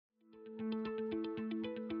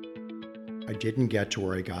I didn't get to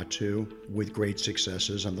where I got to with great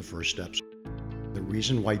successes on the first steps. The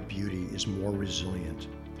reason why beauty is more resilient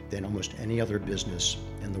than almost any other business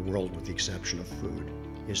in the world, with the exception of food,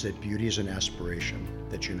 is that beauty is an aspiration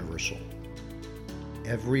that's universal.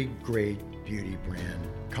 Every great beauty brand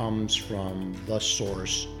comes from the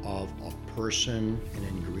source of a person, an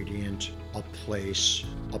ingredient, a place,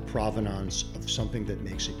 a provenance of something that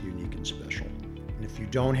makes it unique and special. And if you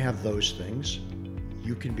don't have those things,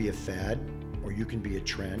 you can be a fad or you can be a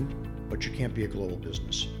trend, but you can't be a global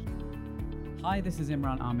business. Hi, this is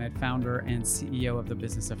Imran Ahmed, founder and CEO of the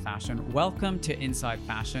Business of Fashion. Welcome to Inside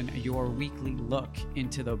Fashion, your weekly look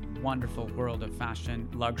into the wonderful world of fashion,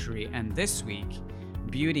 luxury, and this week,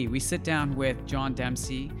 beauty. We sit down with John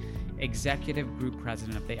Demsey, Executive Group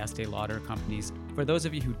President of the Estee Lauder Companies. For those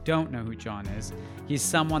of you who don't know who John is, he's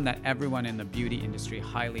someone that everyone in the beauty industry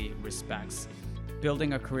highly respects,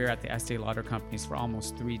 building a career at the Estee Lauder Companies for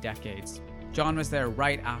almost 3 decades. John was there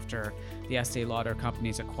right after the Estee Lauder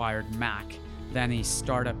Companies acquired MAC, then a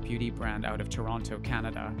startup beauty brand out of Toronto,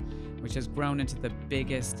 Canada, which has grown into the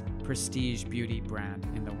biggest prestige beauty brand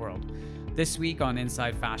in the world. This week on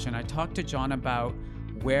Inside Fashion, I talked to John about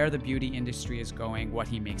where the beauty industry is going, what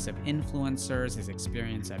he makes of influencers, his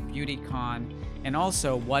experience at BeautyCon, and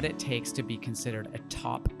also what it takes to be considered a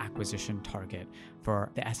top acquisition target for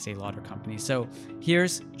the Estee Lauder Company. So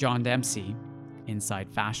here's John Demsey,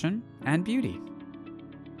 Inside Fashion and Beauty.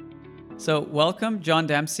 So welcome, John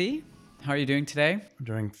Demsey. How are you doing today? I'm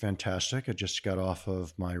doing fantastic. I just got off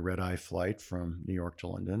of my red-eye flight from New York to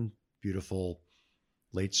London. Beautiful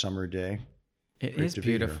late summer day. It is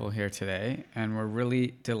beautiful here today, and we're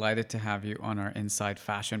really delighted to have you on our Inside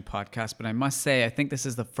Fashion podcast. But I must say, I think this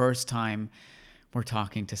is the first time we're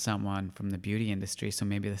talking to someone from the beauty industry, so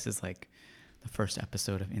maybe this is like the first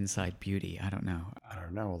episode of Inside Beauty. I don't know.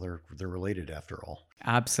 Well, they're related after all.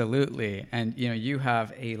 Absolutely. And you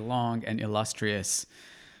have a long and illustrious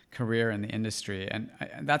career in the industry. And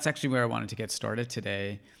that's actually where I wanted to get started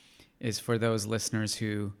today, is for those listeners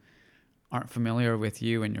who aren't familiar with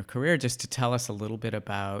you and your career, just to tell us a little bit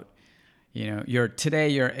about, you're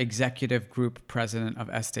Executive Group President of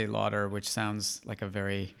Estee Lauder, which sounds like a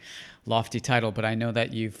very lofty title, but I know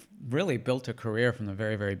that you've really built a career from the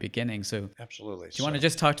very, very beginning. So absolutely. Do you want to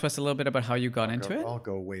just talk to us a little bit about how you got into it? I'll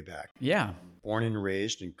go way back. Yeah. Born and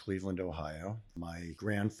raised in Cleveland, Ohio. My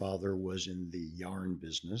grandfather was in the yarn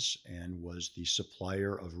business and was the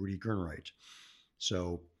supplier of Rudy Gernreich.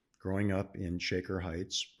 So growing up in Shaker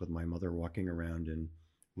Heights with my mother walking around in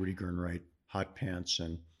Rudy Gernreich hot pants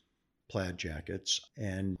and plaid jackets,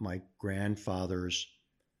 and my grandmother's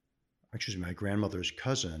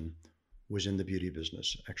cousin was in the beauty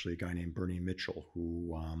business. Actually, a guy named Bernie Mitchell,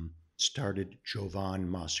 who started Jovan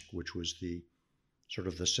Musk, which was the sort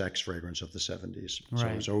of the sex fragrance of the 70s. Right. So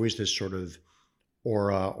it was always this sort of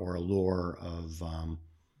aura or allure of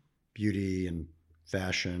beauty and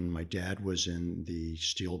fashion. My dad was in the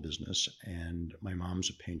steel business, and my mom's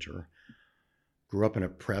a painter. Grew up in a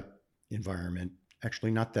prep environment,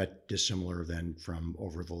 actually not that dissimilar than from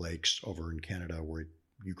over the lakes over in Canada where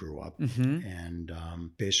you grew up. Mm-hmm. And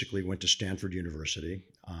basically went to Stanford University,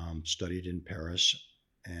 studied in Paris,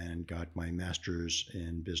 and got my master's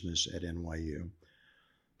in business at NYU.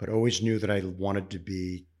 But always knew that I wanted to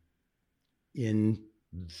be in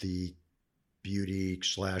the beauty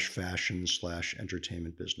 / fashion /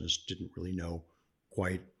 entertainment business. Didn't really know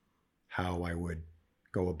quite how I would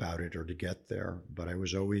go about it or to get there. But I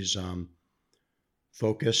was always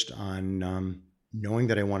focused on knowing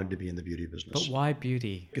that I wanted to be in the beauty business. But why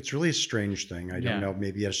beauty? It's really a strange thing. I don't know.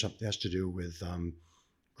 Maybe it has to do with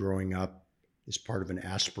growing up as part of an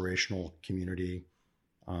aspirational community.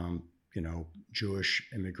 Jewish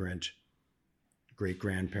immigrant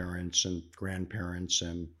great-grandparents and grandparents,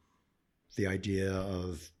 and the idea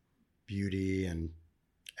of beauty and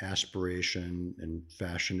aspiration and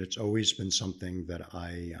fashion. It's always been something that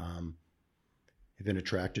I have been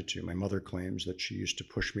attracted to. My mother claims that she used to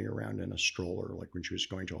push me around in a stroller, like when she was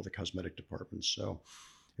going to all the cosmetic departments. So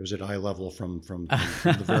it was at eye level from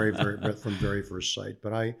the very first sight.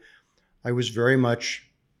 But I was very much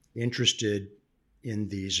interested in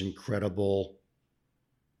these incredible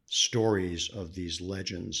stories of these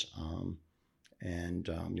legends, and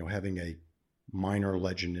having a minor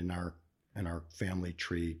legend in our family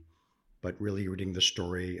tree, but really reading the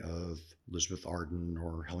story of Elizabeth Arden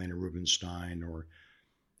or Helena Rubinstein or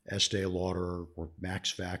Estee Lauder or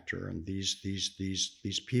Max Factor, and these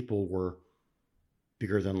people were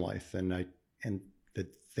bigger than life. And the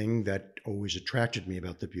thing that always attracted me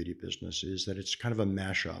about the beauty business is that it's kind of a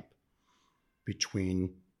mashup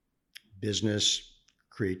between business,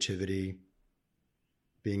 creativity,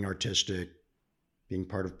 being artistic, being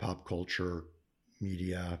part of pop culture,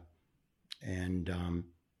 media, and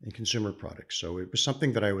consumer products. So it was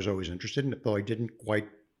something that I was always interested in, though I didn't quite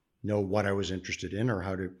know what I was interested in or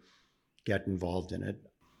how to get involved in it.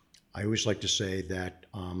 I always like to say that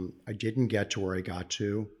I didn't get to where I got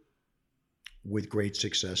to with great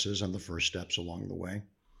successes on the first steps along the way.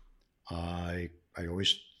 I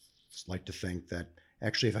always like to think that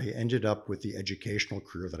actually, if I ended up with the educational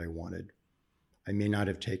career that I wanted, I may not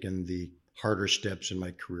have taken the harder steps in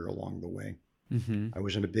my career along the way. Mm-hmm. I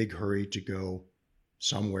was in a big hurry to go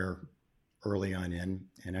somewhere early on in.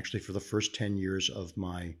 And actually, for the first 10 years of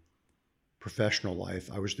my professional life,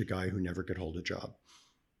 I was the guy who never could hold a job.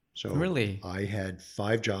 So Really? I had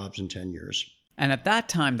 5 jobs in 10 years. And at that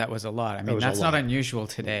time, that was a lot. I That mean, was a that's not lot. unusual No,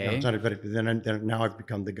 today. it's not, but then now I've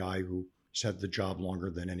become the guy who's had the job longer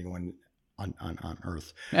than anyone on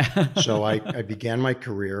earth. So I began my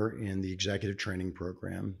career in the executive training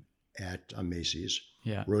program at Macy's.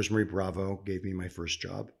 Yeah. Rosemary Bravo gave me my first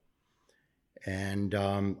job. And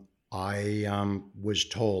I was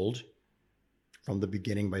told from the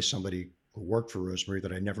beginning by somebody who worked for Rosemary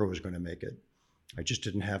that I never was going to make it. I just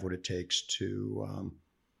didn't have what it takes to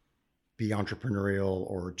be entrepreneurial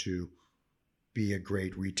or to be a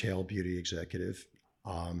great retail beauty executive.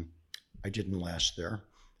 I didn't last there.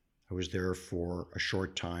 I was there for a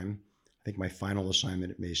short time. I think my final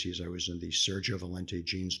assignment at Macy's, I was in the Sergio Valente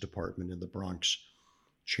jeans department in the Bronx,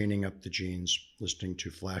 chaining up the jeans, listening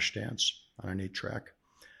to Flashdance on an 8-track.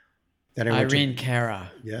 Then I went Irene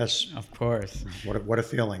Cara. Yes. Of course. What a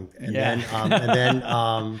feeling. And Yeah.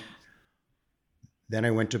 then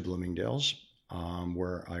I went to Bloomingdale's,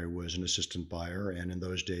 where I was an assistant buyer. And in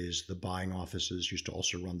those days, the buying offices used to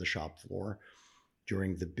also run the shop floor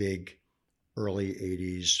during the big early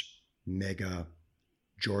 80s mega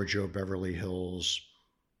Giorgio Beverly Hills,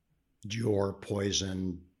 Dior,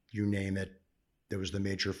 Poison, you name it. There was the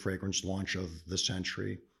major fragrance launch of the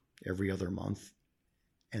century every other month.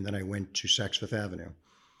 And then I went to Saks Fifth Avenue,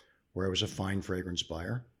 where I was a fine fragrance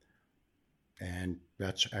buyer. And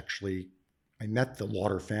that's actually, I met the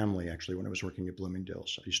Lauder family actually when I was working at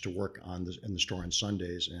Bloomingdale's. I used to work in the store on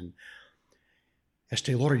Sundays, and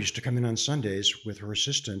Estee Lauder used to come in on Sundays with her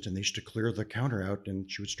assistant, and they used to clear the counter out, and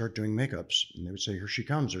she would start doing makeups. And they would say, "Here she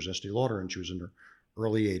comes, there's Estee Lauder." And she was in her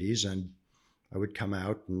early 80s, and I would come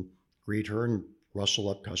out and greet her and rustle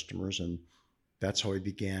up customers. And that's how I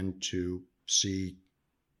began to see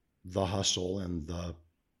the hustle and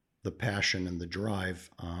the passion and the drive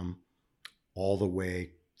all the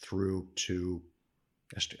way through to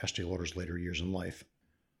Estee Lauder's later years in life.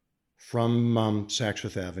 From Saks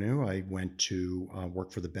Fifth Avenue, I went to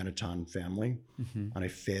work for the Benetton family on a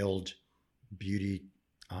failed beauty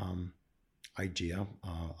idea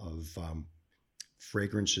of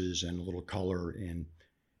fragrances and a little color in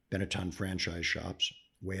Benetton franchise shops,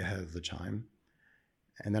 way ahead of the time.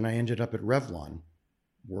 And then I ended up at Revlon,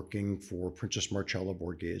 working for Princess Marcella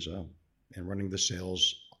Borghese and running the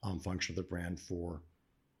sales function of the brand for,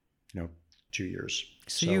 2 years.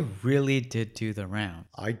 So you really did do the round.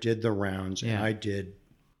 I did the rounds, Yeah. and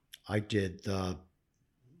I did the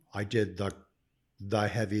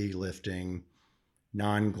heavy lifting,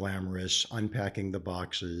 non-glamorous, unpacking the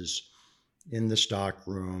boxes in the stock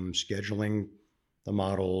room, scheduling the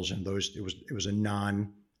models, and those. It was a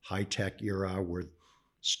non-high-tech era with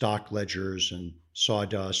stock ledgers and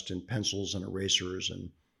sawdust and pencils and erasers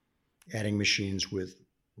and adding machines with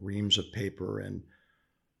reams of paper.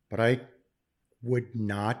 But I would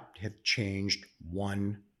not have changed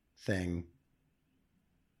one thing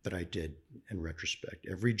that I did in retrospect.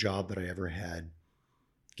 Every job that I ever had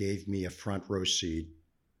gave me a front row seat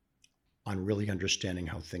on really understanding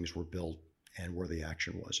how things were built and where the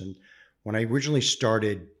action was. And when I originally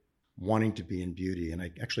started wanting to be in beauty, and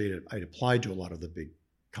I'd applied to a lot of the big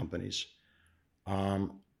companies, I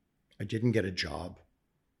didn't get a job.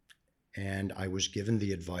 And I was given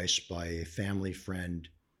the advice by a family friend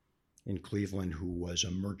in Cleveland who was a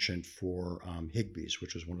merchant for Higbee's,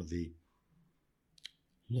 which was one of the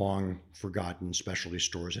long forgotten specialty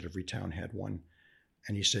stores that every town had one.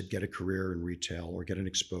 And he said, get a career in retail or get an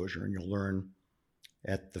exposure, and you'll learn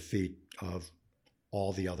at the feet of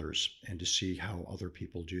all the others and to see how other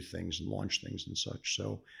people do things and launch things and such.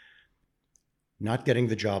 So not getting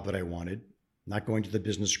the job that I wanted, not going to the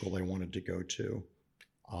business school I wanted to go to,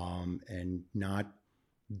 and not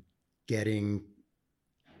getting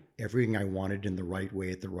everything I wanted in the right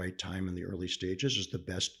way at the right time in the early stages is the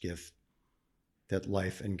best gift that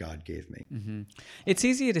life and God gave me. Mm-hmm. It's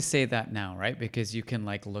easier to say that now, right? Because you can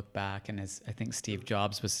look back, and as I think Steve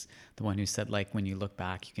Jobs was the one who said, when you look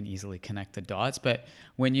back, you can easily connect the dots. But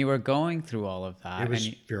when you were going through all of that, it was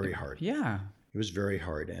very hard. Yeah. It was very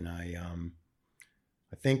hard. And I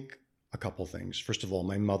think a couple things. First of all,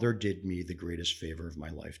 my mother did me the greatest favor of my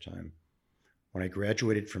lifetime. When I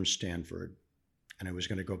graduated from Stanford and I was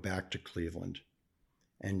going to go back to Cleveland,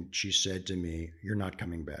 and she said to me, "You're not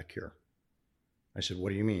coming back here." I said, "What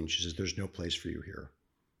do you mean?" She says, "There's no place for you here.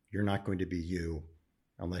 You're not going to be you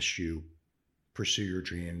unless you pursue your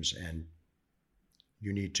dreams, and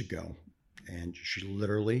you need to go." And she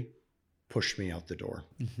literally pushed me out the door.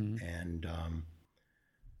 Mm-hmm. And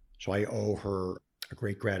so I owe her a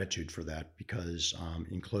great gratitude for that, because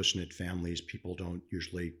in close-knit families, people don't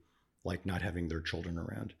usually like not having their children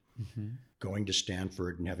around. Mm-hmm. Going to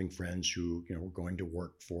Stanford and having friends who, were going to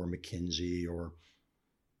work for McKinsey or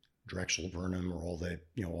Drexel Burnham or all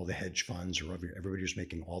the hedge funds, or everybody who's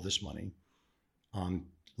making all this money,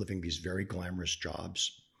 living these very glamorous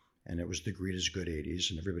jobs. And it was the greed is good 80s,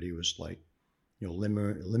 and everybody was like,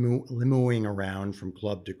 limoing around from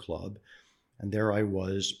club to club. And there I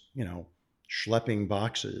was, schlepping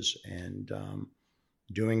boxes and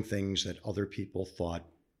doing things that other people thought,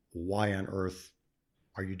 why on earth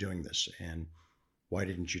are you doing this? And why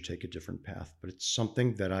didn't you take a different path? But it's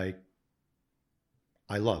something that I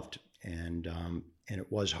loved, and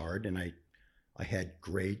it was hard. And I had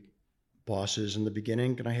great bosses in the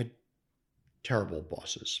beginning, and I had terrible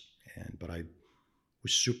bosses. But I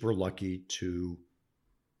was super lucky to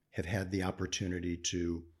have had the opportunity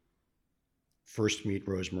to first meet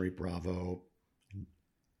Rosemary Bravo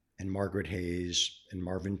and Margaret Hayes and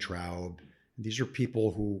Marvin Traub. These are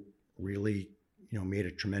people who really, made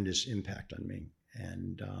a tremendous impact on me,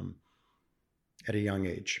 and at a young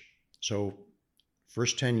age. So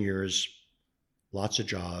first 10 years, lots of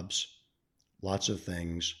jobs, lots of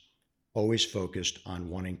things, always focused on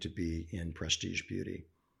wanting to be in prestige beauty.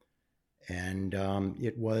 And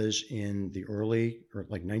it was in the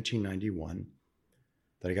like 1991,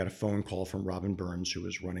 that I got a phone call from Robin Burns, who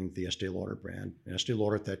was running the Estee Lauder brand. And Estee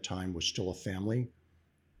Lauder at that time was still a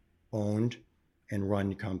family-owned and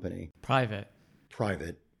run company. Private,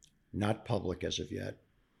 not public as of yet.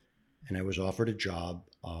 And I was offered a job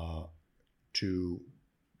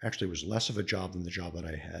actually it was less of a job than the job that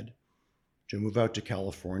I had, to move out to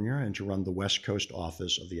California and to run the West Coast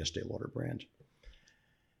office of the Estee Lauder brand.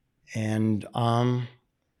 And I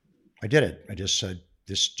did it. I just said,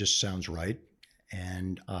 this just sounds right.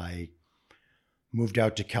 And I moved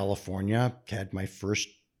out to California, had my first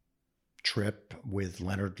trip with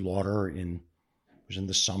Leonard Lauder it was in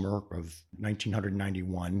the summer of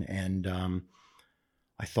 1991. And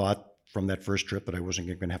I thought from that first trip that I wasn't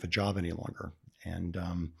going to have a job any longer. And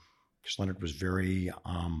because Leonard was very,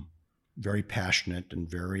 very passionate and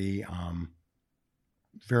very,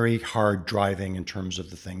 very hard driving in terms of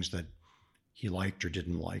the things that he liked or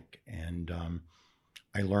didn't like. And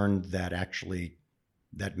I learned that actually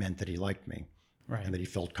that meant that he liked me, right, and that he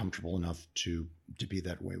felt comfortable enough to be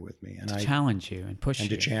that way with me, and to challenge you and push you,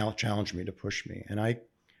 to challenge me, to push me. And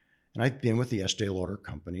I've been with the Estee Lauder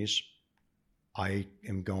companies. I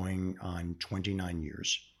am going on 29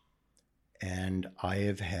 years, and I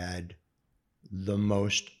have had the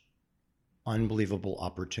most unbelievable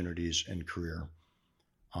opportunities in career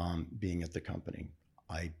being at the company.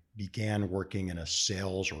 I began working in a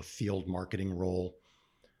sales or field marketing role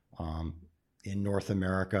in North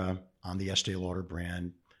America on the Estee Lauder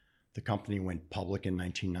brand. The company went public in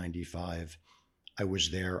 1995. I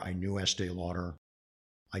was there. I knew Estee Lauder.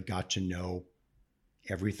 I got to know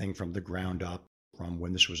everything from the ground up, from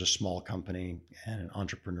when this was a small company and an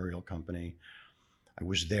entrepreneurial company. I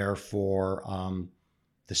was there for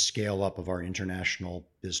the scale up of our international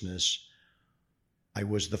business. I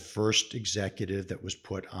was the first executive that was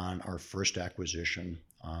put on our first acquisition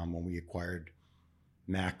when we acquired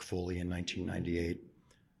MAC fully in 1998.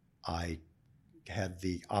 I had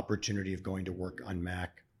the opportunity of going to work on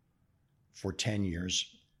MAC for 10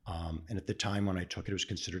 years. And at the time when I took it, it was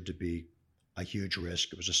considered to be a huge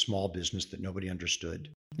risk. It was a small business that nobody understood.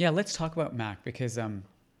 Yeah, let's talk about MAC, because I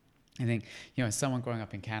think, as someone growing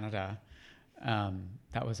up in Canada,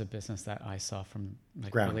 that was a business that I saw from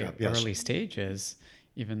like really early stages,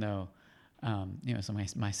 even though, so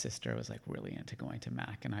my sister was like really into going to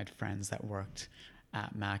MAC, and I had friends that worked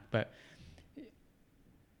at MAC. But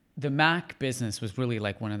the MAC business was really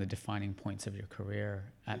like one of the defining points of your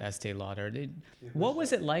career at Estee Lauder. What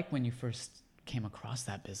was it like when you first came across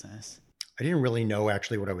that business? I didn't really know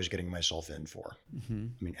actually what I was getting myself in for. Mm-hmm.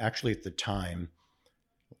 I mean, actually at the time,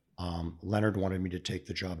 Leonard wanted me to take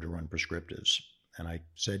the job to run prescriptives. And I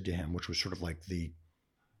said to him, which was sort of like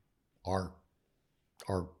our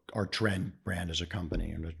trend brand as a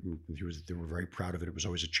company. And they were very proud of it. It was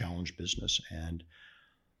always a challenge business. And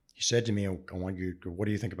he he said to me, I want you, what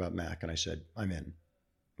do you think about Mac? And I said, I'm in.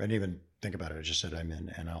 I didn't even think about it. I just said, I'm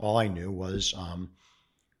in. And all I knew was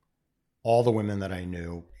all the women that I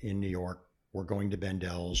knew in New York were going to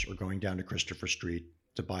Bendel's or going down to Christopher Street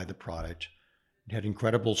to buy the product. It had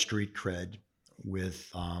incredible street cred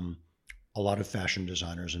with a lot of fashion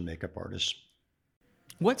designers and makeup artists.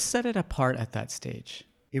 What set it apart at that stage?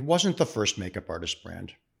 It wasn't the first makeup artist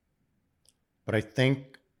brand, but I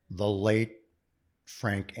think the late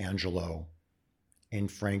Frank Angelo and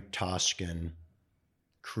Frank Toscan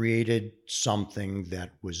created something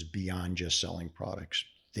that was beyond just selling products.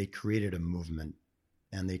 They created a movement,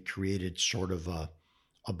 and they created sort of a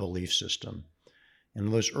belief system. In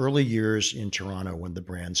those early years in Toronto, when the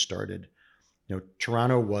brand started,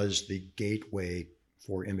 Toronto was the gateway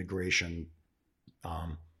for immigration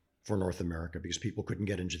for North America because people couldn't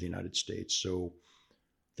get into the United States. So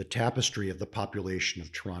the tapestry of the population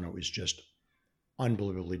of Toronto is just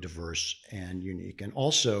unbelievably diverse and unique. And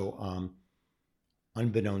also,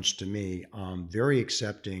 unbeknownst to me, very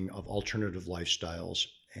accepting of alternative lifestyles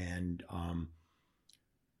and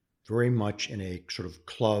very much in a sort of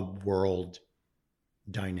club world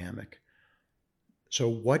dynamic. So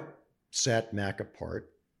what set Mac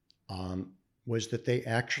apart was that they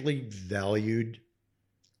actually valued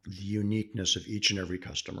the uniqueness of each and every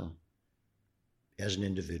customer as an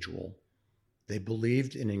individual. They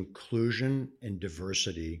believed in inclusion and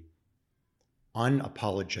diversity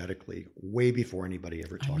unapologetically, way before anybody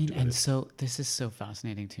ever talked about it. And so this is so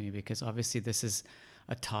fascinating to me because obviously this is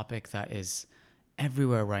a topic that is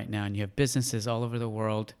everywhere right now, and you have businesses all over the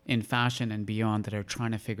world in fashion and beyond that are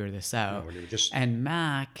trying to figure this out. And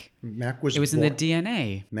Mac was in the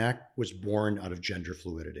DNA. Mac was born out of gender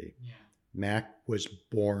fluidity. Yeah. Mac was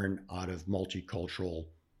born out of multicultural,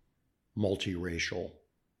 multiracial,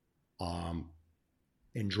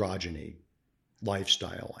 androgyny,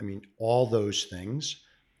 lifestyle. I mean, all those things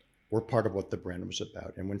were part of what the brand was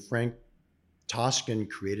about. And when Frank Toscan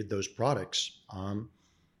created those products,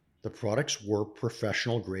 the products were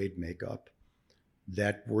professional grade makeup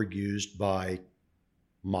that were used by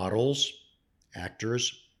models,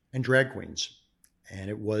 actors, and drag queens. And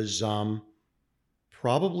it was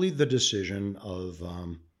probably the decision of,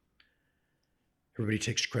 everybody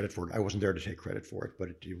takes credit for it. I wasn't there to take credit for it, but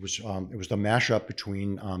it was the mashup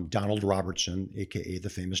between Donald Robertson, aka the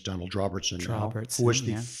famous Donald Robertson, who was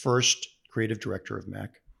the first creative director of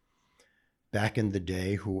Mac back in the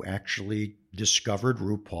day, who actually discovered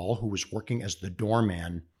RuPaul, who was working as the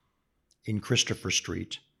doorman in Christopher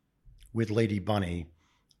Street with Lady Bunny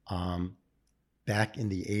back in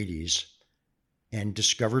the 80s, and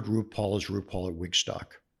discovered RuPaul as RuPaul at Wigstock.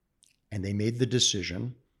 And they made the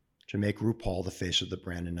decision to make RuPaul the face of the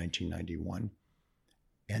brand in 1991.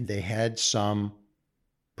 And they had some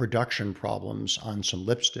production problems on some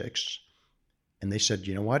lipsticks. And they said,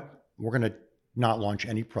 you know what? We're going to not launch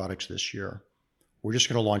any products this year. We're just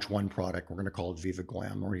going to launch one product. We're going to call it Viva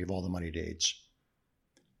Glam. We're going to give all the money to AIDS.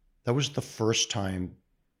 That was the first time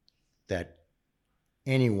that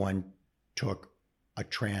anyone took a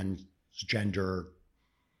transgender,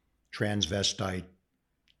 transvestite,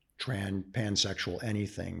 pansexual,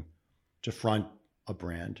 anything to front a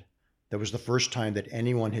brand. That was the first time that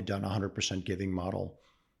anyone had done a 100% giving model,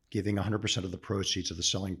 giving 100% of the proceeds of the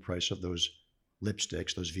selling price of those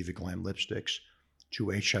lipsticks, those Viva Glam lipsticks,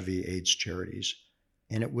 to HIV/AIDS charities.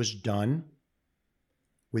 And it was done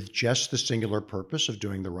with just the singular purpose of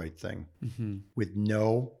doing the right thing, with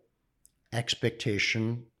no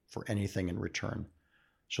expectation for anything in return.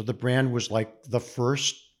 So the brand was like the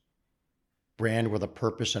first brand with a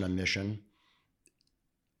purpose and a mission.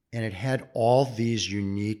 And it had all these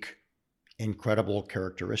unique, incredible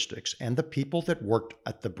characteristics. And the people that worked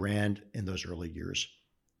at the brand in those early years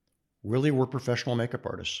really were professional makeup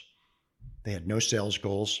artists. They had no sales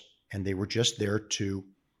goals, and they were just there to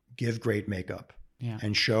give great makeup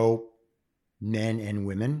and show men and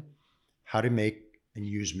women how to make and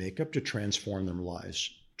use makeup to transform their lives,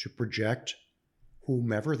 to project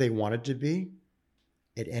whomever they wanted to be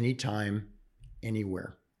at any time,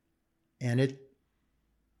 anywhere. And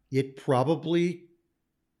it probably,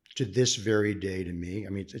 to this very day to me, I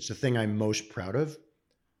mean, it's the thing I'm most proud of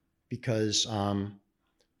because,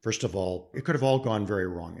 first of all, it could have all gone very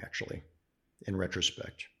wrong, actually, in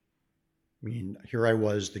retrospect. I mean, here I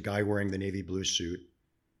was, the guy wearing the navy blue suit.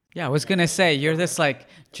 Yeah, I was going to say, you're this like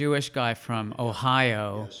Jewish guy from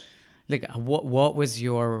Ohio. Yes. Like, what was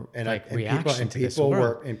your reaction to this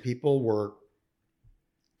world? People were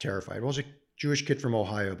terrified. I was a Jewish kid from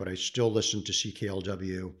Ohio, but I still listened to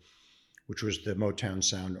CKLW, which was the Motown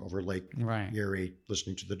sound over Lake Erie,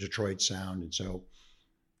 listening to the Detroit sound. And so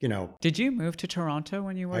you know, Did you move to Toronto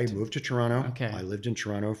when you I worked? moved to Toronto. Okay. I lived in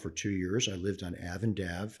Toronto for 2 years. I lived on Ave and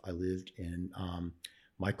Dave. I lived in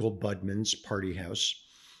Michael Budman's party house,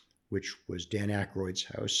 which was Dan Aykroyd's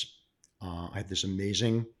house. I had this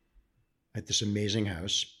amazing,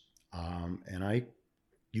 house, and I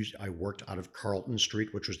worked out of Carlton Street,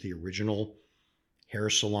 which was the original hair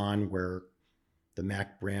salon where the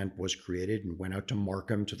Mac brand was created, and went out to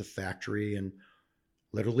Markham to the factory and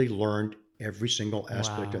literally learned every single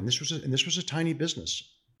aspect. Wow. And this was a tiny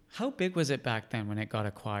business. How big was it back then when it got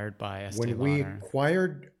acquired by Estee When we Lauder?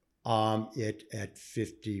 acquired it at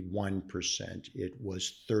 51%, it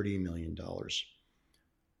was $30 million.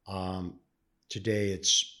 Today,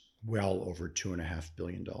 it's well over $2.5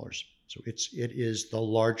 billion. So it is the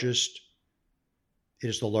largest. It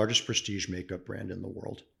is the largest prestige makeup brand in the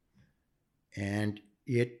world, and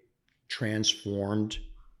it transformed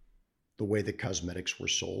the way the cosmetics were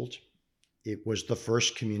sold. It was the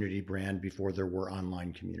first community brand before there were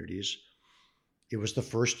online communities. It was the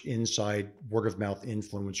first inside word of mouth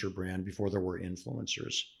influencer brand before there were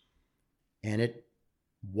influencers. And it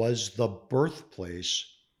was the birthplace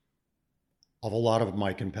of a lot of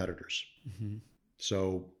my competitors. Hmm.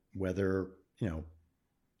 So whether,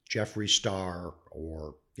 Jeffree Star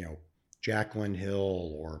or, Jaclyn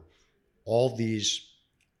Hill or all these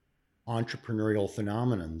entrepreneurial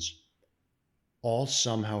phenomenons all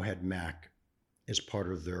somehow had Mac as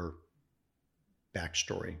part of their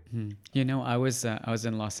backstory. I was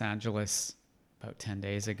in Los Angeles about 10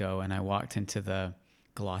 days ago, and I walked into the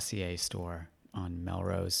Glossier store on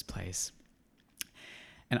Melrose Place.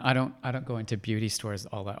 And I don't go into beauty stores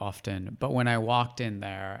all that often, but when I walked in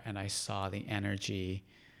there and I saw the energy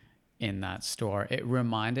in that store, it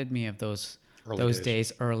reminded me of those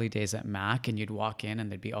early days at Mac. And you'd walk in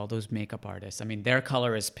and there'd be all those makeup artists. I mean, their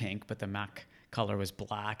color is pink, but the Mac color was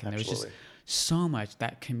black, and there was just so much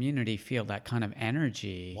that community feel, that kind of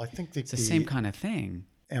energy. Well, I think it's the same kind of thing.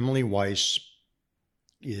 Emily Weiss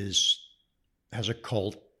has a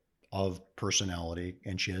cult of personality,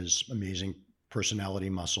 and she has amazing personality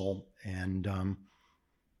muscle. And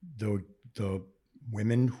the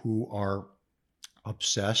women who are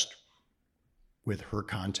obsessed with her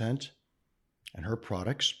content and her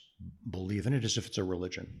products believe in it as if it's a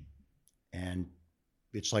religion, and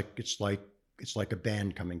it's like a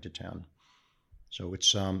band coming to town. So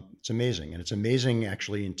it's amazing, and it's amazing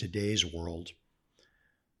actually in today's world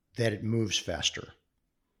that it moves faster.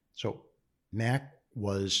 So Mac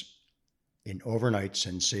was an overnight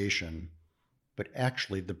sensation, but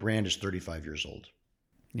actually the brand is 35 years old.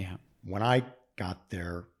 Yeah. When I got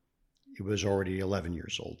there, it was already 11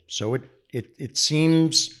 years old. So it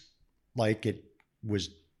seems like it was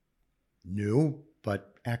new,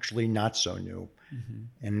 but actually not so new.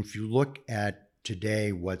 Mm-hmm. And if you look at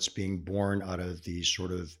today, what's being born out of these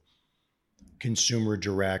sort of consumer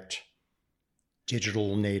direct,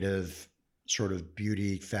 digital native sort of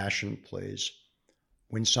beauty fashion plays,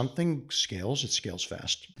 when something scales, it scales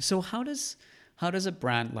fast. So how does a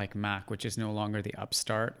brand like Mac, which is no longer the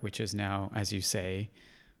upstart, which is now, as you say,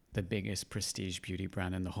 the biggest prestige beauty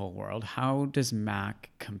brand in the whole world, how does Mac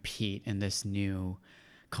compete in this new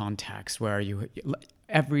context where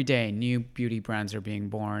every day new beauty brands are being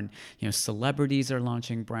born? Celebrities are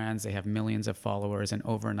launching brands, they have millions of followers, and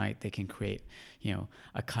overnight they can create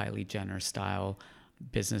a Kylie Jenner style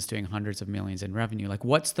business doing hundreds of millions in revenue. Like,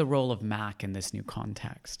 what's the role of Mac in this new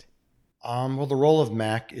context? Well, the role of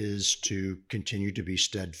Mac is to continue to be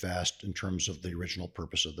steadfast in terms of the original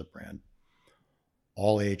purpose of the brand.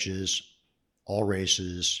 All ages, all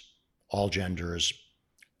races, all genders,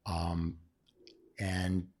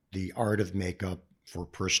 and the art of makeup for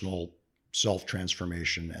personal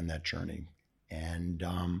self-transformation and that journey. And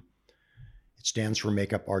it stands for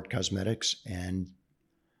Makeup Art Cosmetics. And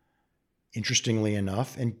interestingly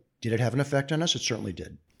enough, and did it have an effect on us? It certainly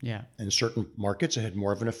did. Yeah. In certain markets, it had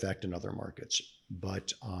more of an effect in other markets.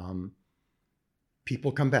 But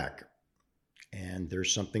people come back, and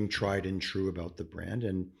there's something tried and true about the brand.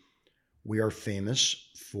 And we are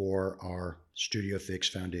famous for our Studio Fix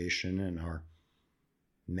foundation and our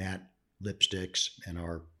matte lipsticks and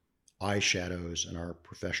our eyeshadows and our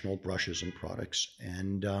professional brushes and products.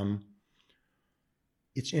 And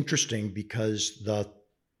it's interesting because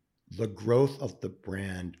the growth of the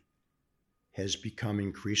brand has become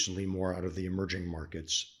increasingly more out of the emerging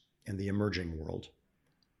markets and the emerging world.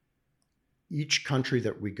 Each country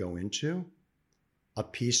that we go into, a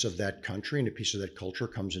piece of that country and a piece of that culture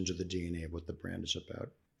comes into the DNA of what the brand is about.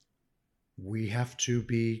 We have to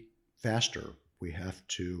be faster. We have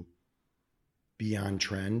to be on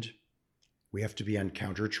trend. We have to be on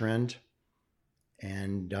counter trend.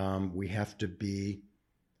 And we have to be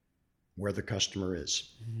where the customer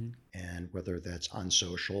is. Mm-hmm. And whether that's on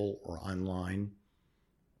social or online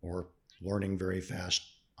or learning very fast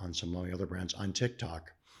on some of the other brands on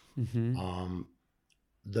TikTok, Mm-hmm. um,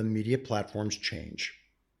 the media platforms change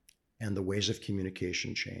and the ways of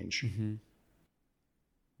communication change. Mm-hmm.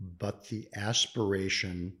 But the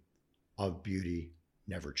aspiration of beauty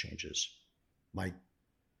never changes. My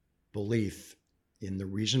belief in the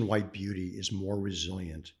reason why beauty is more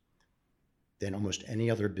resilient than almost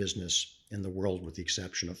any other business in the world, with the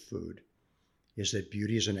exception of food, is that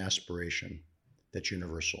beauty is an aspiration that's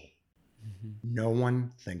universal. Mm-hmm. No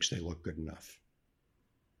one thinks they look good enough.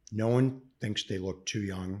 No one thinks they look too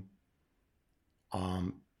young,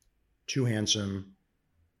 um, too handsome,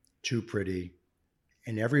 too pretty,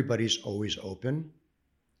 and everybody's always open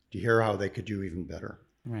to hear how they could do even better.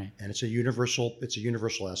 Right. And it's a universal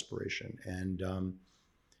aspiration. And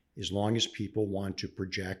as long as people want to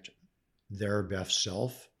project their best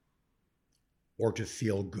self or to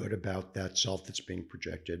feel good about that self that's being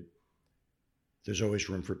projected, there's always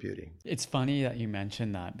room for beauty. It's funny that you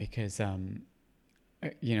mentioned that because,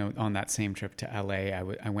 you know, on that same trip to LA,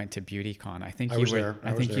 I went to BeautyCon. I think I you was were there.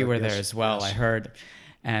 I think you were there Yes, as well. yes. I heard,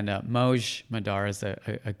 and Moj Madar is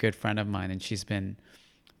a good friend of mine, and she's been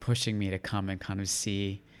pushing me to come and kind of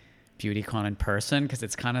see BeautyCon in person because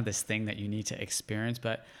it's kind of this thing that you need to experience.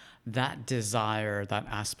 But that desire, that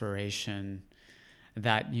aspiration,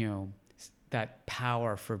 that, you know, that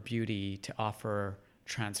power for beauty to offer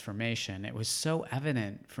transformation, it was so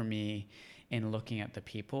evident for me in looking at the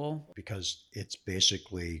people. Because it's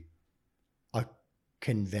basically a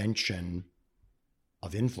convention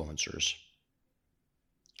of influencers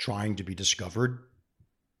trying to be discovered,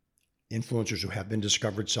 influencers who have been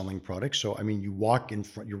discovered selling products. So I mean, you're walking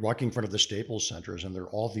in front of the Staples centers, and there are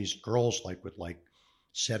all these girls with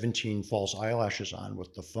 17 false eyelashes on,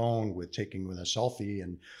 with the phone, with a selfie,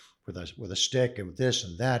 and with a stick, and with this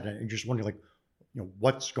and that, and you're just wondering,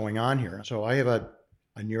 what's going on here. So I have a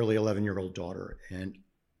nearly 11-year-old daughter, and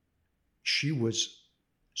she was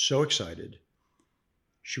so excited.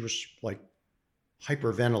 She was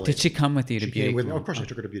hyperventilating. Did she come with you to She came with me. BeautyCon? Of course, I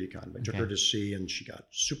took her to BeautyCon. I took her Okay. to see, and she got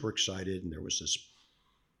super excited. And there was this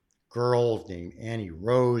girl named Annie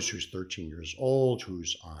Rose, who's 13 years old,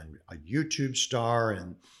 who's on a YouTube star,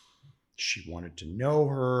 and she wanted to know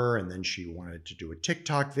her, and then she wanted to do a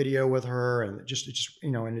TikTok video with her, and it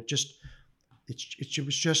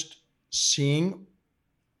was just seeing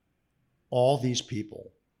all these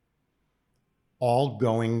people all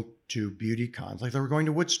going to beauty cons like they were going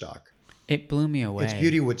to Woodstock. It blew me away. It's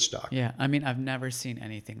beauty Woodstock. Yeah. I mean, I've never seen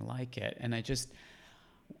anything like it. And I just,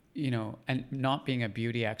 you know, and not being a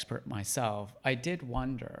beauty expert myself, I did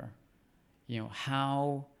wonder, you know,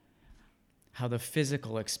 how the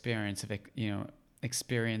physical experience of, you know,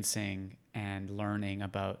 experiencing and learning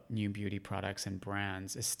about new beauty products and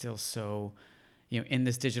brands is still so, you know, in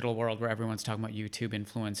this digital world where everyone's talking about YouTube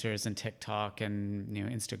influencers and TikTok and, you know,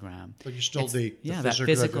 Instagram. But you still that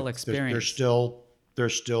physical experience.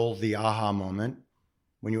 There's still the aha moment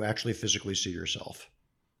when you actually physically see yourself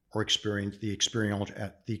or experience the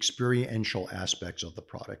experiential aspects of the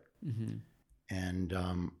product. Mm-hmm. And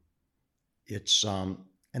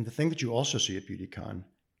and the thing that you also see at BeautyCon,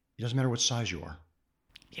 it doesn't matter what size you are.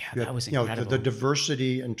 Yeah, that was incredible. The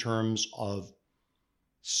diversity in terms of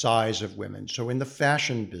size of women. So in the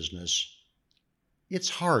fashion business, it's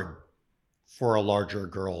hard for a larger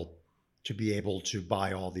girl to be able to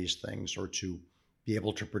buy all these things or to be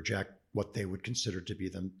able to project what they would consider to be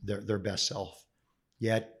their best self.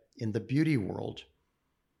 Yet in the beauty world,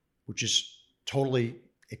 which is totally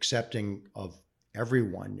accepting of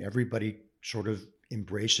everyone, everybody sort of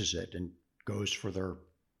embraces it and goes for their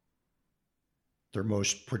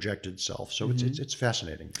most projected self. So it's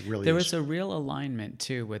fascinating. It really there is. was a real alignment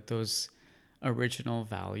too with those original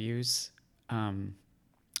values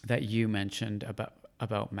that you mentioned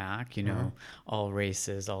about MAC, you know, all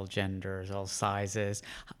races, all genders, all sizes.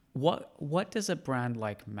 What does a brand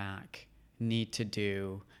like MAC need to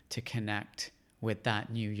do to connect with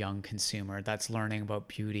that new young consumer that's learning about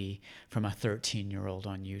beauty from a 13-year-old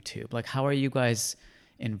on YouTube? Like, how are you guys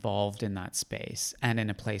involved in that space and in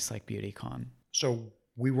a place like BeautyCon? So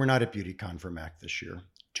we were not at BeautyCon for MAC this year.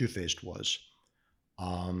 Too Faced was.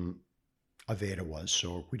 Aveda was.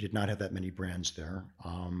 So we did not have that many brands there.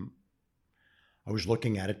 I was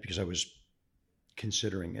looking at it because I was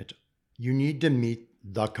considering it. You need to meet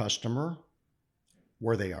the customer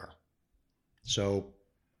where they are. So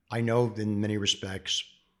I know in many respects,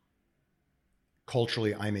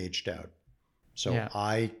 culturally, I'm aged out. So Yeah.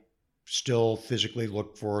 I still physically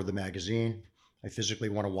look for the magazine. I physically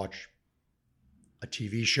want to watch a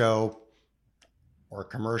TV show or a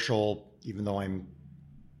commercial, even though I'm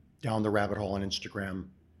down the rabbit hole on Instagram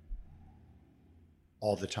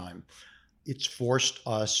all the time. It's forced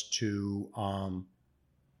us to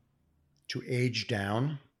age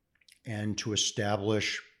down and to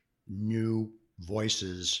establish new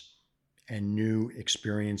voices and new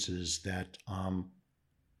experiences that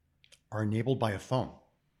are enabled by a phone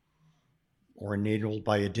or enabled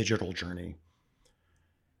by a digital journey.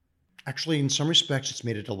 Actually, in some respects, it's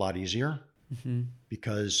made it a lot easier Mm-hmm.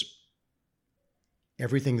 because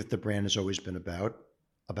everything that the brand has always been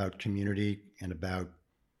about community and about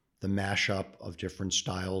the mashup of different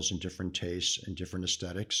styles and different tastes and different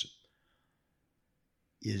aesthetics,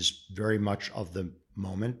 is very much of the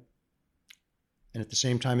moment. And at the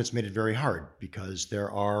same time, it's made it very hard because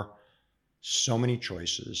there are so many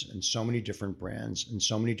choices and so many different brands and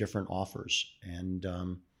so many different offers. And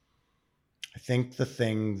I think the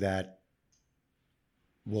thing that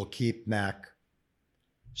will keep Mac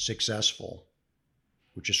successful,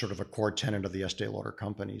 which is sort of a core tenet of the Estee Lauder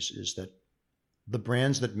companies, is that the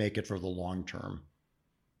brands that make it for the long term,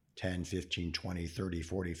 10, 15, 20, 30,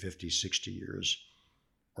 40, 50, 60 years,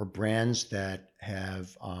 are brands that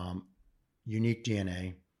have unique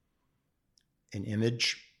DNA, an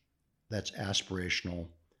image that's aspirational,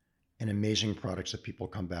 and amazing products that people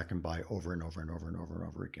come back and buy over and over and over and over and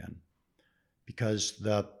over again. Because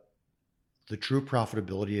the true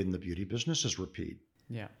profitability in the beauty business is repeat.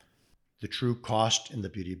 Yeah. The true cost in the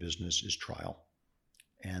beauty business is trial.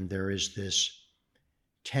 And there is this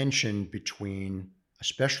tension between,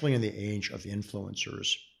 especially in the age of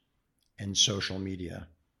influencers and social media,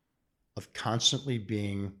 of constantly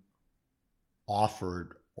being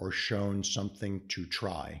offered or shown something to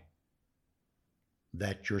try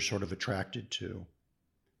that you're sort of attracted to.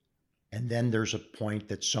 And then there's a point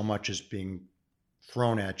that so much is being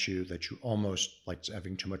thrown at you that you almost, like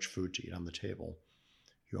having too much food to eat on the table.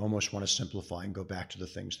 You almost want to simplify and go back to the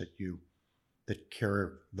things that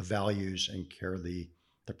care the values and care the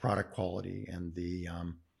product quality and the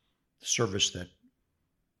service that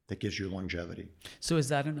gives you longevity. So is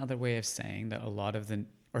that another way of saying that a lot of the,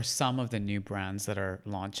 or some of the new brands that are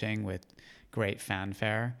launching with great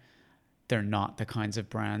fanfare, they're not the kinds of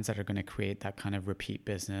brands that are going to create that kind of repeat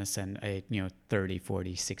business and a 30,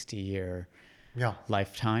 40, 60 year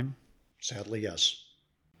lifetime? Sadly, yes.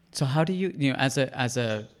 So how do you as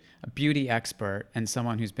a beauty expert and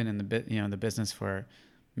someone who's been in the business for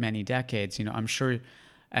many decades, I'm sure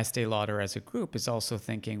Estee Lauder as a group is also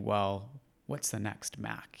thinking, well, what's the next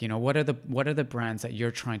Mac? What are the brands that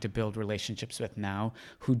you're trying to build relationships with now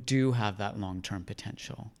who do have that long-term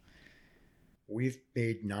potential? We've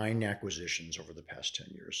made 9 acquisitions over the past 10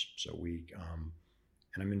 years. So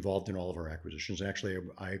and I'm involved in all of our acquisitions. Actually,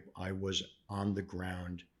 I was on the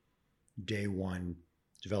ground day one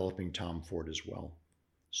developing Tom Ford as well.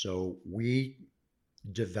 So we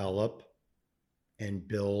develop and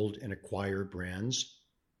build and acquire brands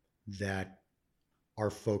that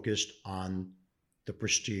are focused on the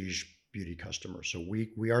prestige beauty customer. So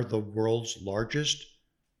we are the world's largest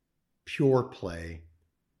pure play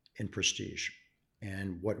in prestige.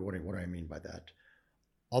 And what do I mean by that?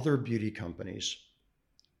 Other beauty companies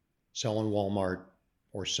sell in Walmart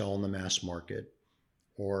or sell in the mass market,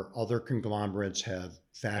 or other conglomerates have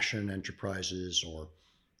fashion enterprises or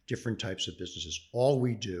different types of businesses. All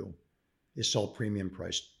we do is sell premium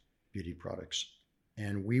priced beauty products.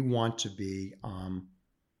 And we want to be on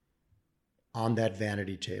that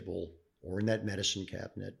vanity table or in that medicine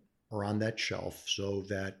cabinet or on that shelf so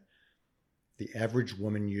that the average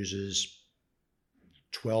woman uses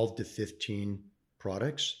 12 to 15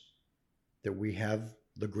 products, that we have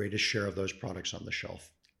the greatest share of those products on the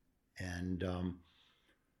shelf. And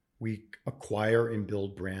we acquire and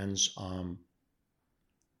build brands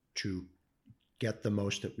to get the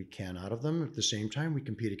most that we can out of them. At the same time, we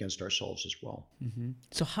compete against ourselves as well. Mm-hmm.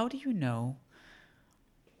 So how do you know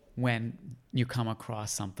when you come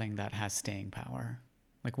across something that has staying power?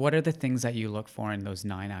 Like, what are the things that you look for in those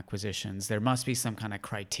 9 acquisitions? There must be some kind of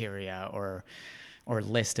criteria or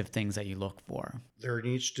list of things that you look for. There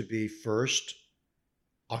needs to be, first,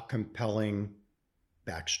 a compelling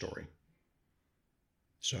backstory.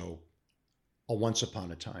 So, a once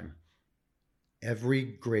upon a time. Every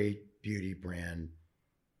great beauty brand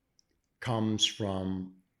comes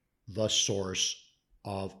from the source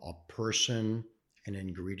of a person, an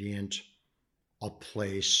ingredient, a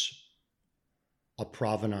place, a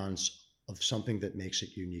provenance of something that makes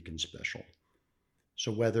it unique and special.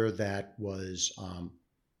 So whether that was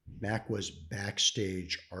Mac was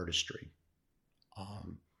backstage artistry,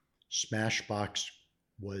 Smashbox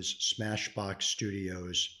was Smashbox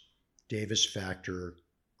Studios, Davis Factor,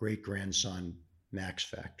 great grandson Max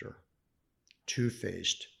Factor, Too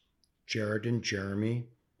Faced, Jared and Jeremy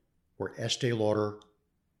were Estee Lauder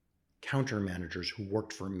counter managers who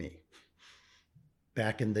worked for me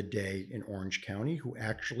back in the day in Orange County, who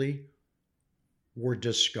actually were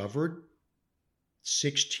discovered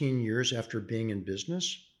 16 years after being in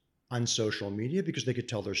business on social media because they could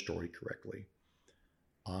tell their story correctly.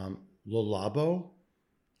 Le Labo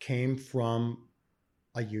came from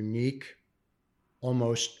a unique,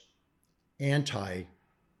 almost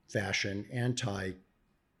anti-fashion, anti-retail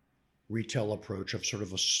approach of sort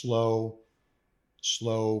of a slow,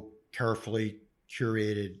 carefully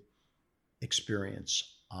curated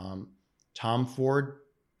experience. Tom Ford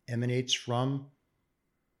emanates from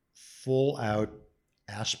full out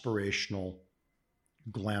aspirational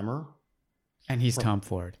glamour. And he's Tom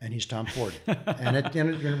Ford. And he's Tom Ford. and it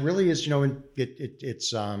really is,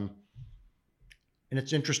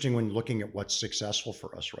 it's interesting when looking at what's successful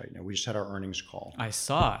for us right now. We just had our earnings call. I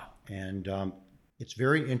saw. And it's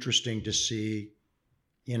very interesting to see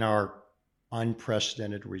in our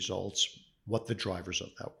unprecedented results what the drivers of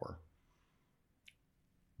that were.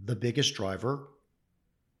 The biggest driver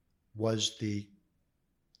was the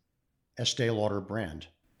Estee Lauder brand.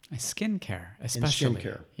 Skincare, especially. In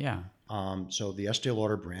skincare. Yeah. So the Estee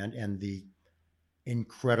Lauder brand and the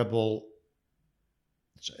incredible,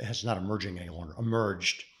 it has not emerging any longer,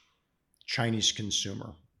 emerged Chinese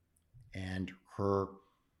consumer and her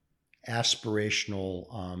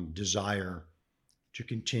aspirational desire to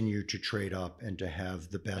continue to trade up and to have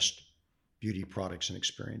the best beauty products and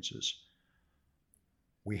experiences.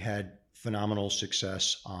 We had phenomenal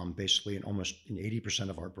success, basically in 80%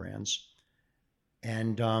 of our brands.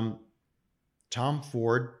 And Tom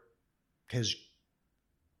Ford has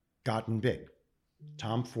gotten big.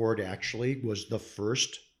 Tom Ford actually was the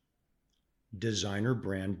first designer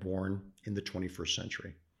brand born in the 21st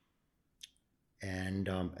century. And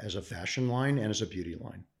as a fashion line and as a beauty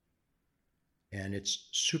line. And it's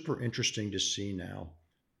super interesting to see now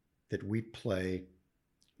that we play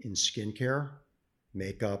in skincare,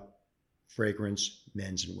 makeup, fragrance,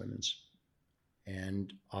 men's and women's.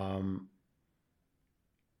 And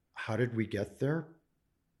how did we get there?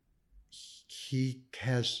 He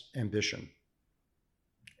has ambition.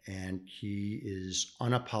 And he is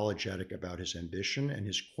unapologetic about his ambition and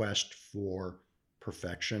his quest for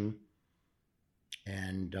perfection.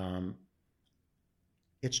 And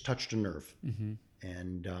it's touched a nerve. Mm-hmm.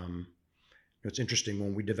 And it's interesting,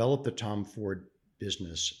 when we developed the Tom Ford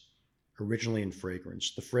business, originally in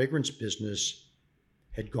fragrance, the fragrance business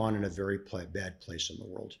had gone in a very bad place in the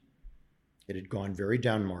world. It had gone very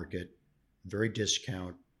down market, very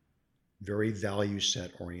discount, very value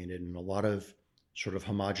set oriented, and a lot of sort of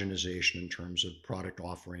homogenization in terms of product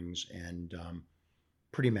offerings and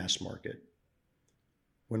pretty mass market.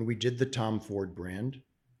 When we did the Tom Ford brand,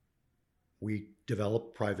 we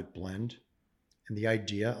developed Private Blend, and the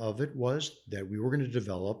idea of it was that we were going to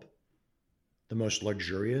develop the most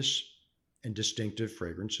luxurious and distinctive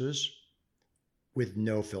fragrances with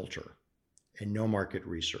no filter and no market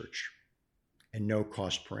research and no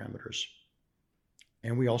cost parameters.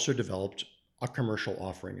 And we also developed a commercial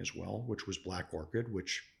offering as well, which was Black Orchid,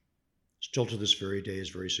 which still to this very day is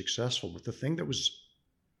very successful. But the thing that was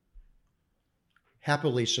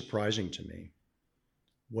happily surprising to me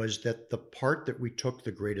was that the part that we took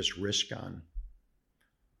the greatest risk on,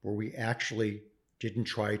 where we actually didn't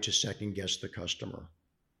try to second guess the customer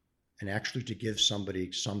and actually to give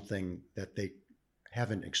somebody something that they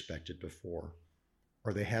haven't expected before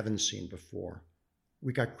or they haven't seen before,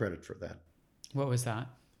 we got credit for that. What was that?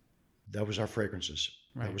 That was our fragrances.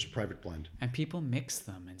 Right. That was Private Blend. And people mix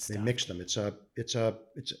them and stuff. They mix them. It's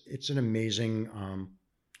an amazing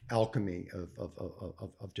alchemy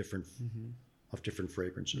of different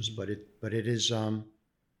fragrances. Mm-hmm. But it is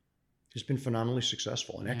it's been phenomenally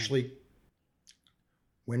successful. And actually,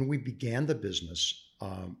 when we began the business,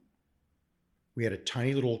 we had a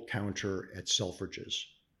tiny little counter at Selfridges,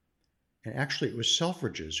 and actually it was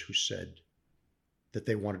Selfridges who said that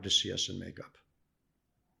they wanted to see us in makeup.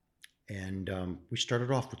 And we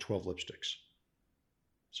started off with 12 lipsticks.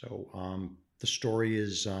 So the story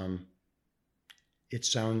is, it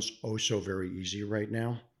sounds oh so very easy right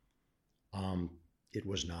now. It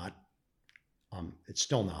was not. It's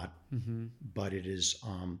still not. Mm-hmm. But it is.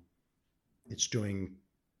 It's doing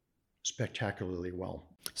spectacularly well.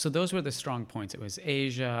 So those were the strong points. It was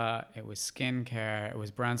Asia, it was skincare, it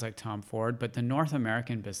was brands like Tom Ford, but the North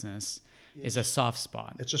American business is a soft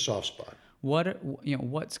spot. It's a soft spot.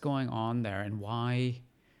 What's going on there, and why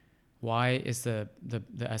is the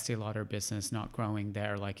Estee Lauder business not growing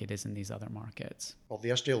there like it is in these other markets? Well, the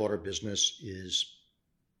Estee Lauder business is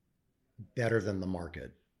better than the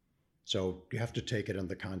market. So you have to take it in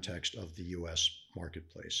the context of the US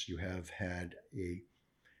marketplace. You have had a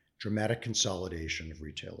dramatic consolidation of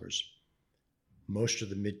retailers. Most of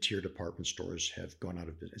the mid-tier department stores have gone out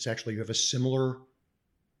of business. Actually, you have a similar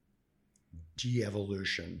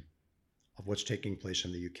de-evolution of what's taking place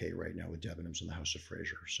in the UK right now with Debenhams and the House of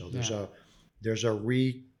Fraser. So Yeah. there's a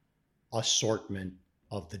reassortment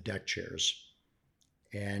of the deck chairs,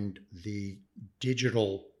 and the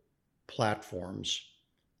digital platforms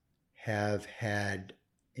have had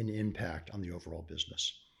an impact on the overall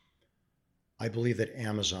business. I believe that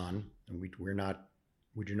Amazon, and we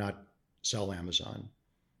do not sell Amazon,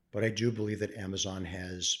 but I do believe that Amazon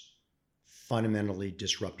has fundamentally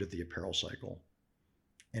disrupted the apparel cycle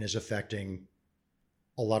and is affecting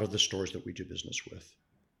a lot of the stores that we do business with.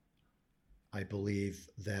 I believe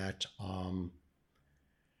that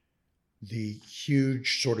the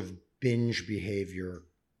huge sort of binge behavior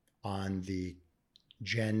on the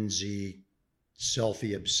Gen Z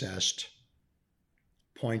selfie obsessed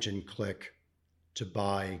point and click to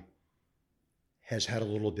buy has had a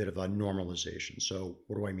little bit of a normalization. So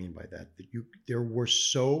what do I mean by that? There was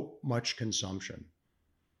so much consumption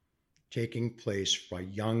taking place by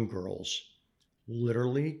young girls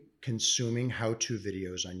literally consuming how-to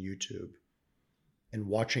videos on YouTube and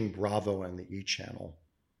watching Bravo and the E channel,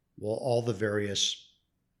 while all the various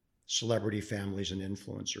celebrity families and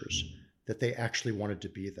influencers, that they actually wanted to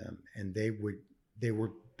be them. And they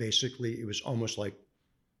were basically, it was almost like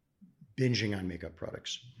binging on makeup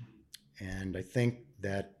products. And I think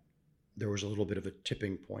that there was a little bit of a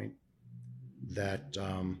tipping point that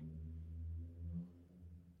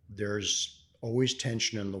there's always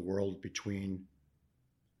tension in the world between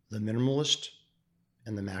the minimalist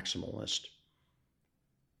and the maximalist.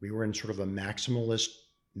 We were in sort of a maximalist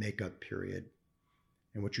makeup period.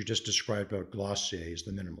 And what you just described about Glossier is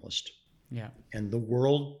the minimalist. Yeah. And the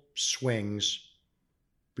world swings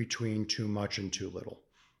between too much and too little.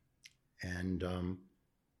 And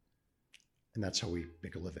that's how we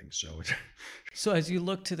make a living. So as you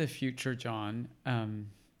look to the future, John,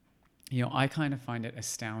 I kind of find it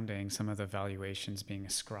astounding, some of the valuations being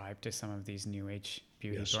ascribed to some of these new age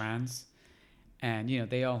beauty Yes. brands. And,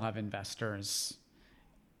 they all have investors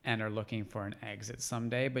and are looking for an exit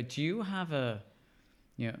someday. But do you have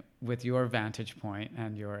with your vantage point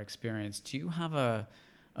and your experience, do you have a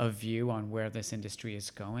view on where this industry is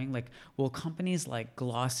going? Like, will companies like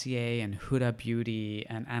Glossier and Huda Beauty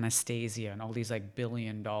and Anastasia and all these like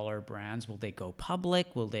billion-dollar brands, will they go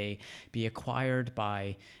public? Will they be acquired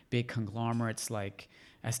by big conglomerates like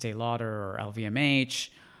Estee Lauder or LVMH?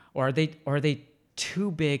 Or are they too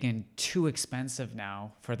big and too expensive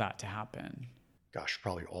now for that to happen? Gosh,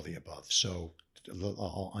 probably all the above. So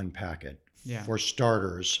I'll unpack it. Yeah. For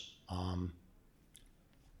starters,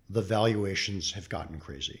 the valuations have gotten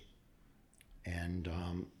crazy. And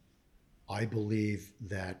I believe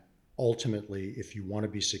that ultimately, if you want to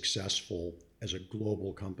be successful as a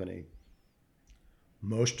global company,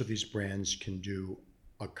 most of these brands can do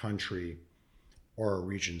a country or a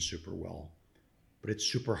region super well, but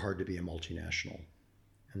it's super hard to be a multinational.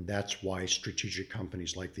 And that's why strategic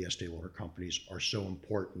companies like the Estee Lauder companies are so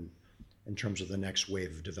important in terms of the next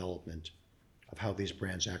wave of development of how these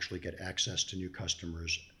brands actually get access to new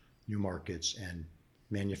customers, new markets, and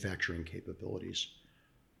manufacturing capabilities.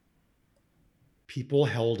 People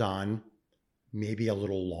held on maybe a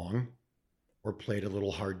little long or played a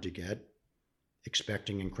little hard to get,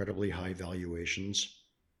 expecting incredibly high valuations.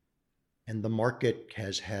 And the market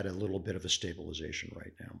has had a little bit of a stabilization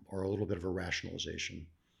right now, or a little bit of a rationalization.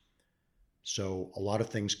 So a lot of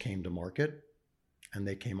things came to market and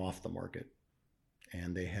they came off the market.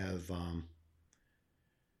 And they have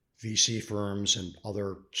VC firms and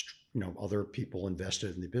other people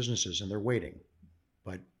invested in the businesses, and they're waiting.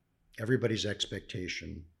 But everybody's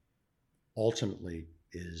expectation ultimately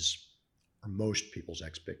is, or most people's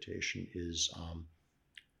expectation is,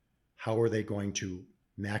 how are they going to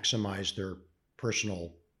maximize their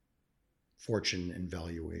personal fortune and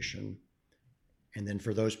valuation? And then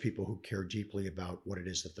for those people who care deeply about what it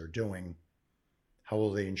is that they're doing, how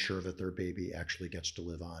will they ensure that their baby actually gets to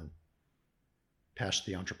live on past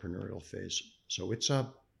the entrepreneurial phase? So it's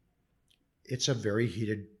a very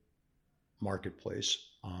heated marketplace.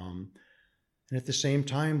 And at the same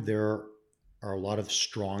time, there are a lot of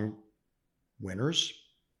strong winners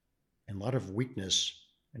and a lot of weakness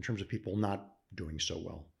in terms of people not doing so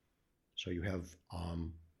well. So you have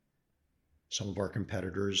some of our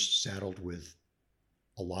competitors saddled with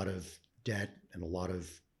a lot of debt and a lot of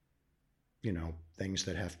things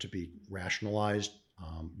that have to be rationalized.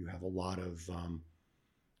 You have a lot of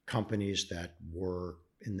companies that were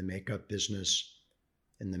in the makeup business,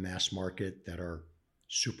 in the mass market, that are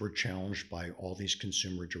super challenged by all these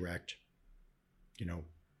consumer direct,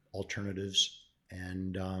 alternatives.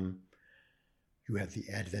 And you have the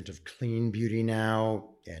advent of clean beauty now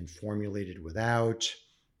and formulated without,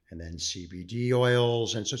 and then CBD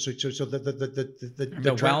oils. And so The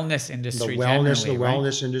wellness industry the generally, right?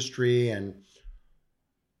 wellness industry and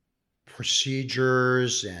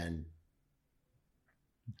procedures and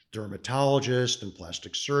dermatologists and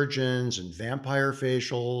plastic surgeons and vampire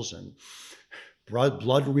facials and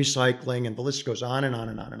blood recycling, and the list goes on and on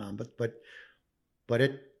and on and on. But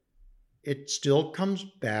it still comes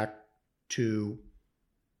back to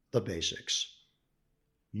the basics.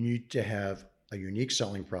 You need to have a unique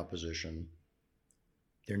selling proposition.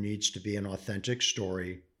 There needs to be an authentic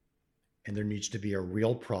story, and there needs to be a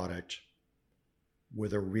real product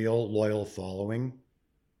with a real loyal following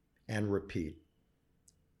and repeat.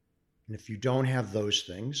 And if you don't have those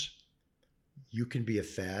things, you can be a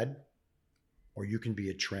fad or you can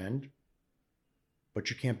be a trend, but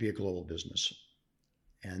you can't be a global business.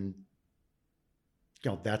 And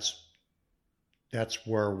that's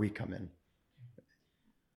where we come in.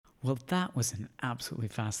 Well, that was an absolutely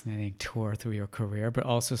fascinating tour through your career, but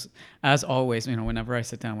also, as always, whenever I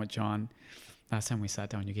sit down with John, last time we sat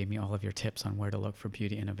down, you gave me all of your tips on where to look for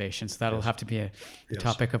beauty innovation. So that'll have to be a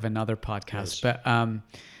topic of another podcast. Yes. But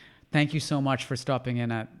thank you so much for stopping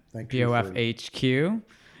in at BOF HQ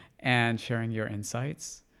and sharing your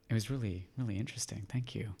insights. It was really, really interesting.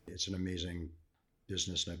 Thank you. It's an amazing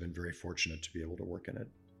business, and I've been very fortunate to be able to work in it.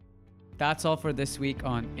 That's all for this week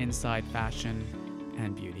on Inside Fashion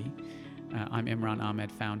and Beauty. I'm Imran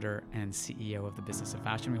Ahmed, founder and CEO of the Business of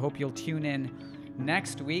Fashion. We hope you'll tune in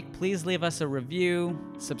next week. Please leave us a review,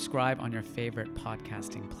 subscribe on your favorite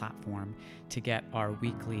podcasting platform to get our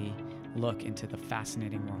weekly look into the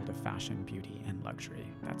fascinating world of fashion, beauty, and luxury.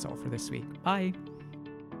 That's all for this week. Bye.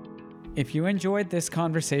 If you enjoyed this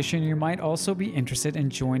conversation, you might also be interested in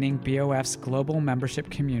joining BOF's global membership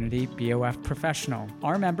community, BOF Professional.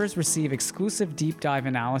 Our members receive exclusive deep dive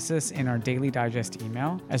analysis in our daily digest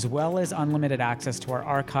email, as well as unlimited access to our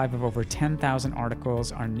archive of over 10,000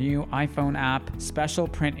 articles, our new iPhone app, special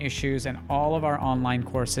print issues, and all of our online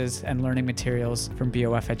courses and learning materials from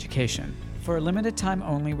BOF Education. For a limited time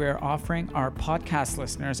only, we are offering our podcast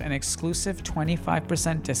listeners an exclusive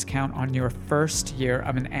 25% discount on your first year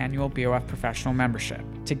of an annual BOF Professional membership.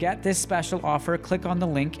 To get this special offer, click on the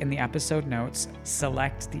link in the episode notes,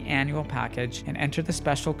 select the annual package, and enter the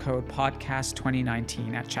special code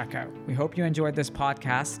PODCAST2019 at checkout. We hope you enjoyed this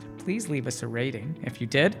podcast. Please leave us a rating if you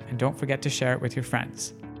did, and don't forget to share it with your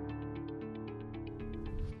friends.